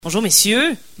Bonjour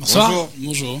messieurs. Bonsoir.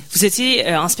 Bonjour. Vous étiez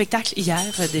en spectacle hier,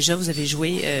 déjà vous avez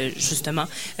joué justement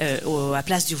à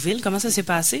Place Diouville. Comment ça s'est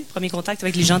passé? Premier contact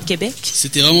avec les gens de Québec?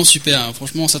 C'était vraiment super, hein.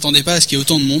 Franchement on s'attendait pas à ce qu'il y ait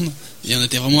autant de monde et on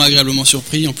était vraiment agréablement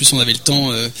surpris. En plus on avait le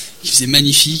temps qui faisait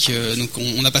magnifique, donc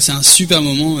on a passé un super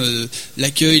moment.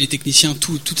 L'accueil, les techniciens,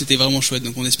 tout était vraiment chouette.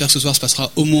 Donc on espère que ce soir se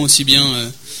passera au moins aussi bien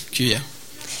qu'hier.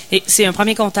 Et c'est un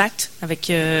premier contact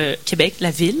avec Québec,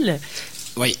 la ville.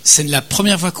 Oui, c'est la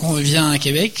première fois qu'on vient à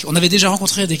Québec. On avait déjà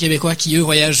rencontré des Québécois qui, eux,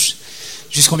 voyagent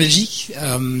jusqu'en Belgique.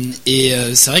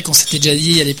 C'est vrai qu'on s'était déjà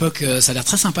dit à l'époque, ça a l'air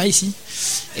très sympa ici.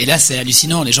 Et là, c'est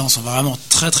hallucinant. Les gens sont vraiment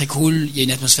très, très cool. Il y a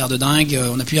une atmosphère de dingue.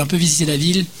 On a pu un peu visiter la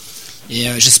ville. Et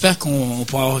j'espère qu'on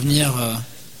pourra revenir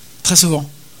très souvent.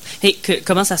 Et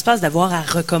comment ça se passe d'avoir à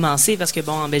recommencer? Parce que,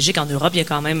 bon, en Belgique, en Europe, il y a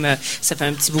quand même, ça fait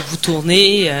un petit bout que vous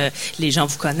tournez, les gens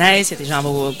vous connaissent, il y a des gens à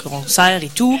vos concerts et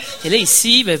tout. Et là,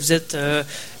 ici, vous êtes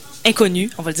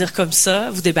inconnu, on va le dire comme ça.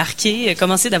 Vous débarquez,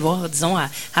 commencez d'avoir, disons, à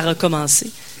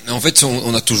recommencer. En fait,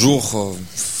 on a toujours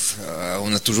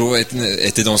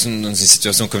été dans une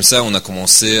situation comme ça. On a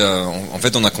commencé,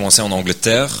 on a commencé en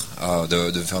Angleterre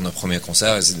de faire nos premiers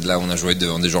concerts. Et là, on a joué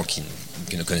devant des gens qui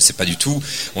ne connaissaient pas du tout.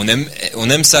 On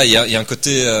aime ça. Il y a un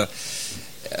côté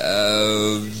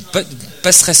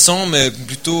pas stressant, mais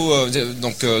plutôt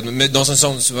mais dans un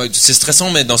sens, c'est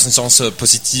stressant, mais dans un sens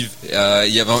positif.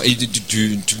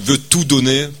 Tu veux tout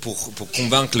donner pour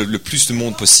convaincre le plus de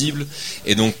monde possible.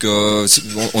 Et donc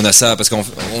on a ça parce qu'on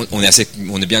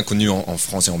est bien connu en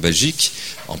France et en Belgique,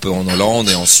 un peu en Hollande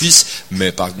et en Suisse.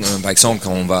 Mais par exemple,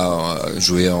 quand on va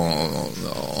jouer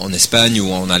en Espagne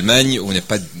ou en Allemagne, on n'est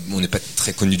pas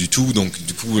très connu du tout. Donc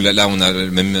du coup là on a la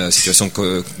même situation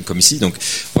comme ici. Donc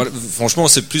voilà, franchement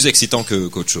c'est plus excitant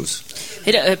qu'autre chose.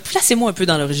 Et là, placez-moi un peu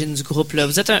dans l'origine du groupe là.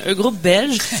 Vous êtes un groupe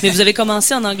belge, mais vous avez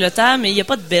commencé en Angleterre, mais il n'y a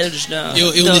pas de Belges là. Et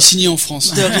on est signé en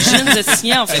France. D'origine, vous êtes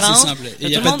signé en France. C'est simple. Et il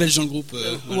n'y a pas de Belges dans le groupe.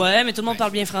 Ouais, mais tout le monde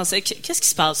parle bien français. Qu'est-ce qui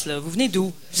se passe là? Vous venez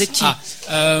d'où? Vous êtes qui?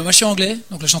 Moi je suis anglais,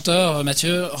 donc le chanteur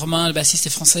Mathieu, Romain le bassiste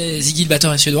est français, Ziggy le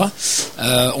batteur est suédois.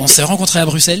 On s'est rencontrés à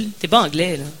Bruxelles. T'es pas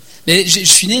anglais là? Mais je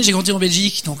suis né, j'ai grandi en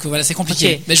Belgique, donc voilà, c'est compliqué.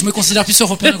 Okay. Mais je me considère plus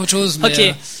européen qu'autre chose.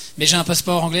 Mais, mais j'ai un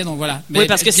passeport anglais, donc voilà. Mais oui,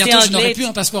 parce que bientôt, je n'aurai plus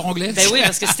un passeport anglais. Ben oui,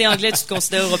 parce que si t'es anglais, tu te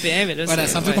considères européen. Mais là, voilà,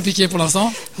 c'est un peu compliqué pour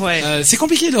l'instant. Ouais. C'est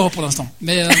compliqué l'Europe pour l'instant.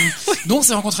 Mais nous, on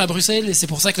s'est rencontrés à Bruxelles et c'est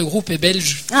pour ça que le groupe est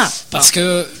belge. Parce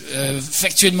que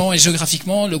factuellement et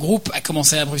géographiquement, le groupe a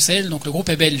commencé à Bruxelles, donc le groupe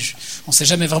est belge. On s'est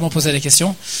jamais vraiment posé la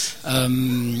question.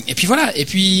 Et puis voilà. Et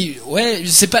puis ouais,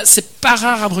 c'est pas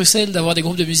rare à Bruxelles d'avoir des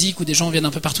groupes de musique où des gens viennent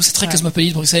un peu partout. C'est très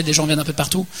cosmopolite Bruxelles, des gens viennent un peu de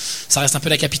partout. Ça reste un peu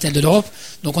la capitale de l'Europe.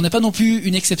 Donc on n'est pas non plus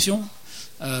une exception.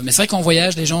 Mais c'est vrai qu'en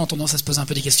voyage, les gens ont tendance à se poser un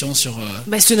peu des questions sur.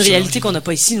 C'est une réalité qu'on n'a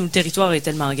pas ici. Nous, le territoire est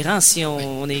tellement grand. Si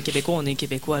on est Québécois, on est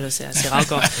Québécois. Là, c'est assez rare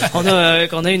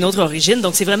qu'on a une autre origine.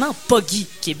 Donc, c'est vraiment Puggy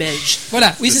qui est belge.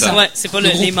 Voilà, oui, c'est ça. Ouais, c'est pas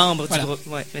les membres du groupe.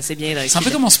 Ouais, mais c'est bien. C'est un peu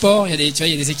comme en sport. Il y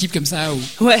a des équipes comme ça.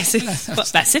 Ouais, c'est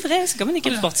vrai. C'est comme une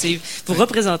équipe sportive. Vous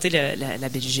représentez la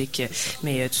Belgique,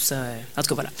 mais tout ça. En tout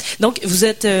cas, voilà. Donc, vous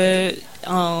êtes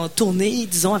en tournée,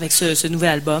 disons, avec ce nouvel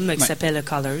album qui s'appelle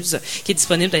Colors, qui est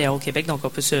disponible d'ailleurs au Québec, donc on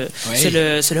peut se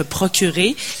le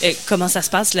procurer. Comment ça se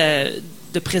passe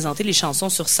de présenter les chansons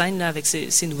sur scène là, avec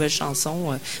ces nouvelles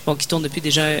chansons qui tournent depuis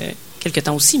déjà quelques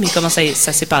temps aussi, mais comment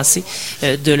ça s'est passé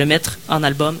de le mettre en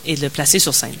album et de le placer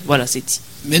sur scène? Voilà, c'est dit.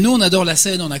 Mais nous, on adore la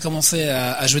scène, on a commencé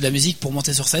à jouer de la musique pour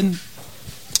monter sur scène.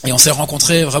 Et on s'est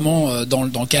rencontrés vraiment dans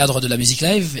le cadre de la musique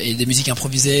live et des musiques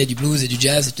improvisées, du blues et du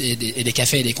jazz et des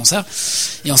cafés et des concerts.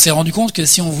 Et on s'est rendu compte que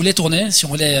si on voulait tourner, si on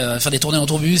voulait faire des tournées en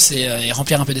tourbus et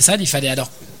remplir un peu des salles, il fallait alors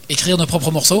écrire nos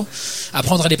propres morceaux,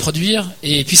 apprendre à les produire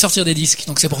et puis sortir des disques.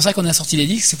 Donc c'est pour ça qu'on a sorti les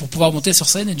disques, c'est pour pouvoir monter sur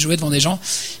scène et de jouer devant des gens.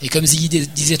 Et comme Ziggy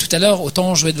disait tout à l'heure,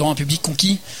 autant jouer devant un public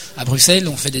conquis à Bruxelles,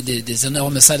 on fait des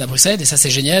énormes salles à Bruxelles et ça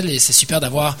c'est génial et c'est super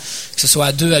d'avoir que ce soit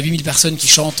à 2 à 8 000 personnes qui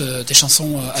chantent tes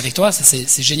chansons avec toi, ça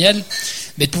c'est génial.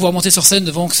 Mais de pouvoir monter sur scène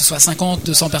devant que ce soit 50,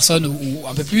 200 personnes ou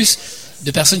un peu plus,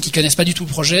 de personnes qui connaissent pas du tout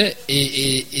le projet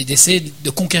et d'essayer de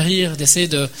conquérir, d'essayer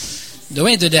de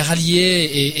les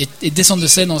rallier et descendre de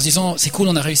scène en se disant c'est cool,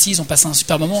 on a réussi, ils ont passé un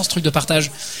super moment, ce truc de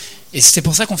partage. Et c'est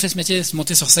pour ça qu'on fait ce métier, se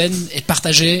monter sur scène et de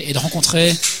partager et de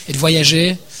rencontrer et de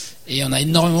voyager. Et on a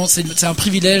énormément, c'est un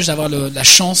privilège d'avoir la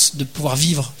chance de pouvoir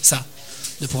vivre ça,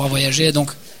 de pouvoir voyager.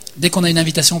 Donc dès qu'on a une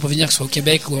invitation pour venir, que ce soit au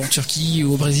Québec ou en Turquie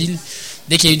ou au Brésil,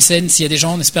 dès qu'il y a une scène, s'il y a des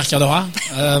gens, on espère qu'il y en aura.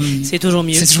 C'est toujours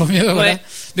mieux. C'est toujours mieux, voilà.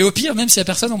 Mais au pire, même s'il y a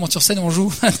personne, on monte sur scène et on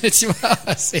joue. Tu vois,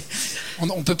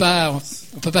 on peut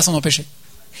pas s'en empêcher.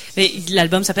 Mais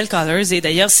l'album s'appelle Colors et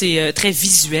d'ailleurs c'est très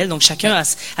visuel, donc chacun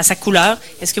a sa couleur.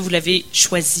 Est-ce que vous l'avez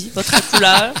choisi, votre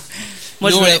couleur? Moi,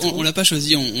 non, je on l'a pas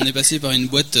choisi. On est passé par une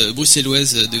boîte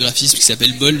bruxelloise de graphisme qui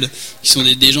s'appelle Bold, qui sont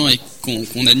des gens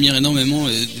qu'on admire énormément,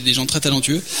 des gens très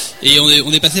talentueux. Et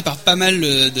on est passé par pas mal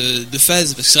de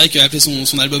phases, parce que c'est vrai qu'appeler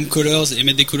son album Colors et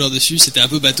mettre des couleurs dessus, c'était un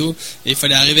peu bateau. Et il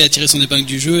fallait arriver à tirer son épingle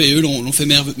du jeu, et eux l'ont fait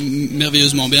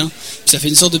merveilleusement bien. Puis ça fait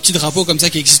une sorte de petit drapeau comme ça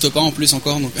qui n'existe pas en plus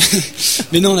encore. Donc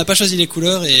mais non, on n'a pas choisi les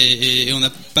couleurs, et on a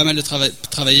pas mal de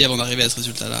travaillé avant d'arriver à ce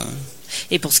résultat-là.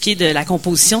 Et pour ce qui est de la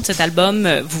composition de cet album,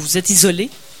 vous vous êtes isolé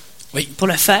pour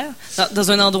le faire,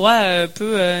 dans un endroit un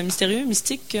peu mystérieux,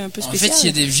 mystique, un peu spécial. En fait, il y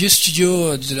a des vieux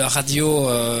studios de la radio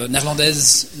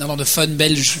néerlandophone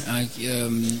belge.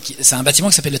 C'est un bâtiment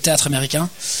qui s'appelle le Théâtre Américain,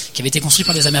 qui avait été construit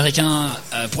par les Américains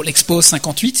pour l'Expo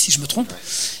 58, si je me trompe.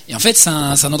 Et en fait, c'est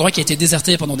un endroit qui a été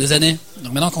déserté pendant des années.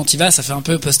 Donc maintenant, quand on y va, ça fait un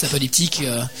peu post-apocalyptique.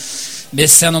 Mais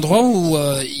c'est un endroit où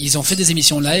ils ont fait des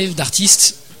émissions live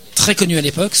d'artistes très connus à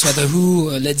l'époque, soit The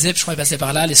Who, Led Zepp, je crois, est passé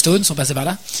par là, les Stones sont passés par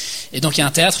là. Et donc il y a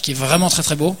un théâtre qui est vraiment très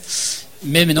très beau,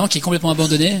 mais maintenant qui est complètement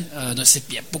abandonné.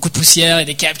 Il y a beaucoup de poussière et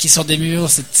des câbles qui sortent des murs,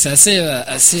 c'est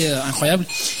assez incroyable.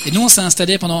 Et nous on s'est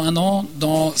installé pendant 1 an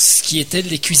dans ce qui était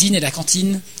les cuisines et la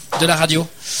cantine de la radio.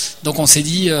 Donc on s'est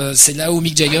dit, c'est là où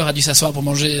Mick Jagger a dû s'asseoir pour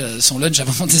manger son lunch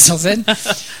avant de monter sur scène.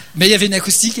 Mais il y avait une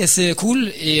acoustique assez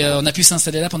cool, et on a pu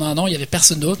s'installer là pendant 1 an. Il y avait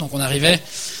personne d'autre, donc on arrivait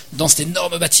dans cet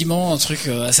énorme bâtiment, un truc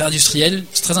assez industriel,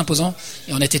 c'est très imposant,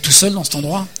 et on était tout seul dans cet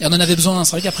endroit. Et on en avait besoin.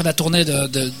 C'est vrai qu'après la tournée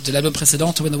de l'album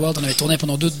précédent, To Win the World, on avait tourné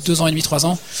pendant 2 ans et demi, 3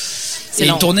 ans. Et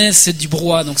une tournée, c'est du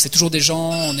brouhaha, donc c'est toujours des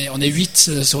gens. On est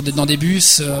 8 dans des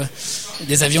bus,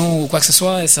 des avions ou quoi que ce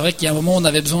soit. Et c'est vrai qu'il y a un moment où on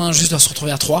avait besoin juste de se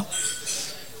retrouver à 3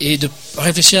 et de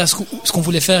réfléchir à ce qu'on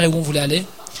voulait faire et où on voulait aller.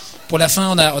 Pour la fin,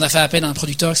 on a fait appel à un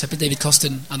producteur qui s'appelle David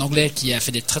Coston, un Anglais qui a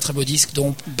fait des très très beaux disques,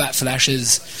 dont Bat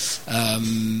Flashes,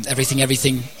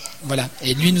 Everything. Voilà.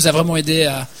 Et lui nous a vraiment aidé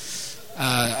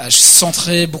à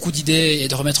centrer beaucoup d'idées et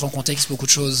de remettre en contexte beaucoup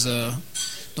de choses.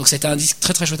 Donc c'était un disque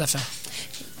très très chouette à faire.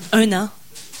 1 an.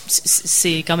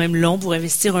 C'est quand même long pour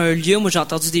investir un lieu. Moi, j'ai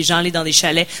entendu des gens aller dans des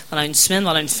chalets pendant 1 semaine,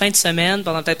 pendant une fin de semaine,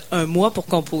 pendant peut-être 1 mois pour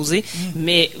composer.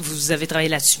 Mais vous avez travaillé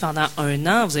là-dessus pendant 1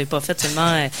 an. Vous n'avez pas fait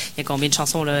seulement... il y a combien de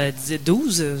chansons, là?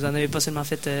 12? Vous n'en avez pas seulement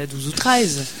fait 12 ou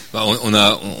 13?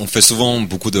 On fait souvent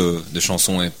beaucoup de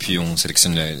chansons, et puis on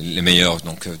sélectionne les meilleures.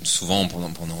 Donc souvent,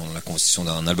 pendant la composition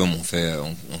d'un album,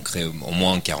 on crée au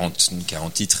moins 40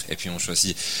 titres, et puis on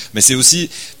choisit. Mais c'est aussi...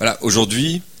 Voilà,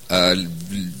 aujourd'hui...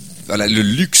 le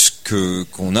luxe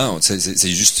qu'on a, c'est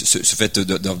juste ce fait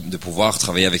de pouvoir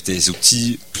travailler avec des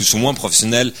outils plus ou moins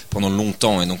professionnels pendant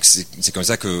longtemps. Et donc c'est comme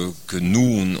ça que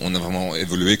nous on a vraiment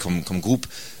évolué comme groupe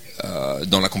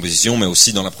dans la composition, mais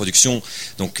aussi dans la production.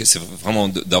 Donc c'est vraiment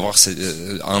d'avoir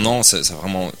 1 an, ça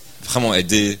a vraiment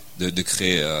aidé de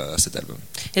créer cet album.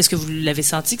 Est-ce que vous l'avez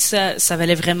senti que ça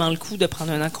valait vraiment le coup de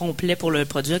prendre 1 an complet pour le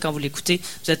produire? Quand vous l'écoutez,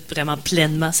 vous êtes vraiment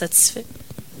pleinement satisfait?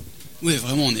 Oui,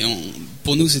 vraiment.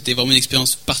 Pour nous, c'était vraiment une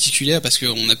expérience particulière parce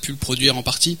qu'on a pu le produire en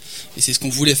partie, et c'est ce qu'on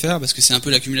voulait faire parce que c'est un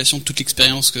peu l'accumulation de toute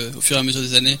l'expérience au fur et à mesure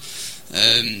des années.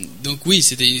 Donc oui,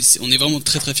 on est vraiment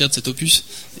très très fiers de cet opus,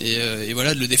 et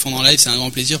voilà, de le défendre en live, c'est un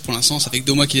grand plaisir. Pour l'instant, ça fait que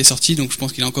 2 mois qu'il est sorti, donc je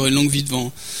pense qu'il a encore une longue vie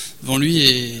devant lui,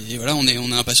 et voilà, on est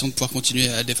impatient de pouvoir continuer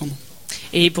à le défendre.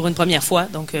 Et pour une première fois,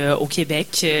 donc au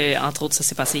Québec, entre autres, ça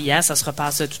s'est passé hier, ça se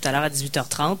repasse tout à l'heure à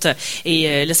 18h30.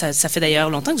 Et là, ça fait d'ailleurs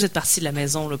longtemps que vous êtes partis de la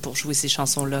maison là, pour jouer ces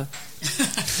chansons-là.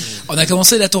 On a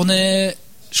commencé la tournée,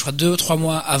 je crois 2 ou 3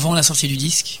 mois avant la sortie du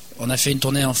disque. On a fait une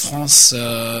tournée en France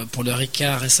pour le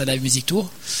Ricard et Live Music Tour,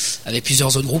 avec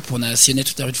plusieurs autres groupes. On a sillonné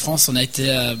toute la rue de France. On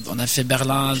a fait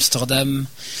Berlin, Amsterdam,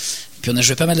 puis on a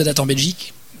joué pas mal de dates en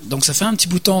Belgique. Donc ça fait un petit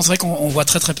bout de temps. C'est vrai qu'on voit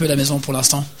très très peu la maison pour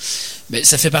l'instant, mais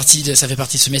ça fait partie de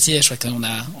ce métier. Je crois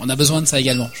qu'on a besoin de ça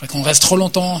également. Je crois qu'on reste trop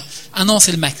longtemps. 1 an,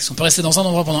 c'est le max. On peut rester dans un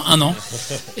endroit pendant 1 an,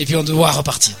 et puis on doit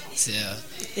repartir.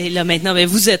 Et là maintenant,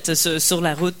 vous êtes sur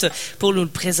la route pour nous le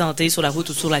présenter, sur la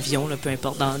route ou sur l'avion, là, peu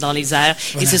importe, dans les airs.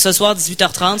 Voilà. Et c'est ce soir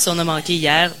 18h30. Si on a manqué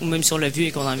hier, ou même si on l'a vu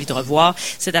et qu'on a envie de revoir,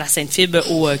 c'est à la Sainte-Fib,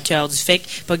 au cœur du FEQ.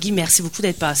 Puggy, merci beaucoup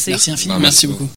d'être passé. Merci infiniment. Merci beaucoup.